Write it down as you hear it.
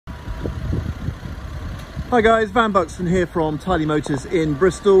Hi guys, Van Buxton here from Tiley Motors in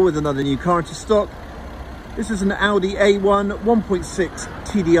Bristol with another new car into stock. This is an Audi A1 1.6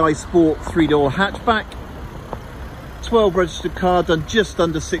 TDI Sport 3-door hatchback. 12 registered car, done just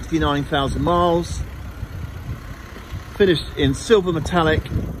under 69,000 miles. Finished in silver metallic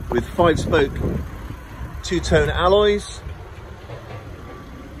with 5-spoke two-tone alloys.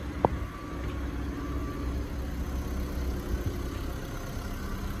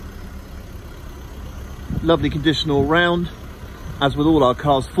 Lovely condition all round, as with all our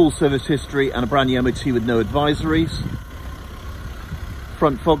cars, full service history and a brand new MOT with no advisories.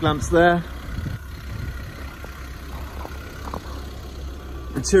 Front fog lamps there.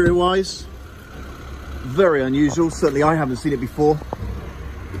 Interior wise, very unusual, certainly I haven't seen it before.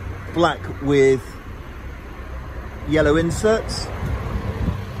 Black with yellow inserts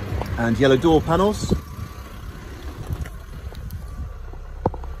and yellow door panels.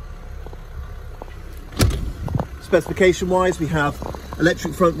 Specification wise, we have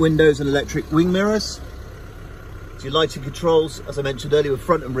electric front windows and electric wing mirrors. Your lighting controls, as I mentioned earlier, with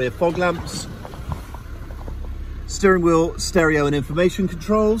front and rear fog lamps. Steering wheel, stereo and information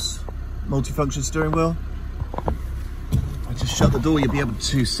controls. Multifunction steering wheel. I just shut the door, you'll be able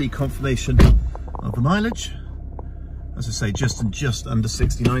to see confirmation of the mileage. As I say, just under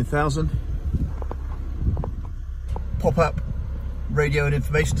 69,000. Pop-up radio and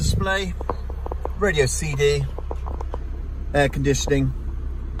information display. Radio CD. Air conditioning,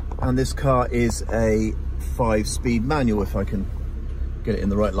 and this car is a 5-speed manual, if I can get it in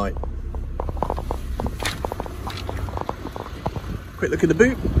the right light. Quick look in the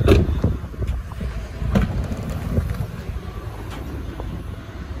boot.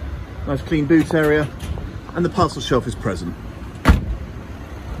 Nice clean boot area, and the parcel shelf is present.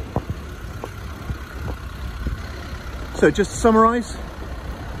 So just to summarise,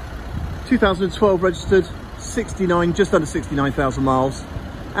 2012 registered, just under 69,000 miles,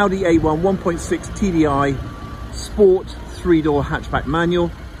 Audi A1 1.6 TDI Sport 3-door hatchback manual.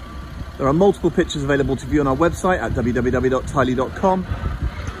 There are multiple pictures available to view on our website at www.tiley.com.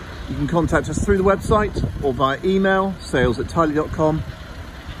 You can contact us through the website or via email, sales@tiley.com,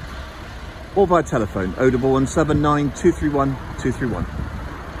 or via telephone 0179 231 231.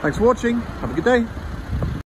 Thanks for watching, have a good day.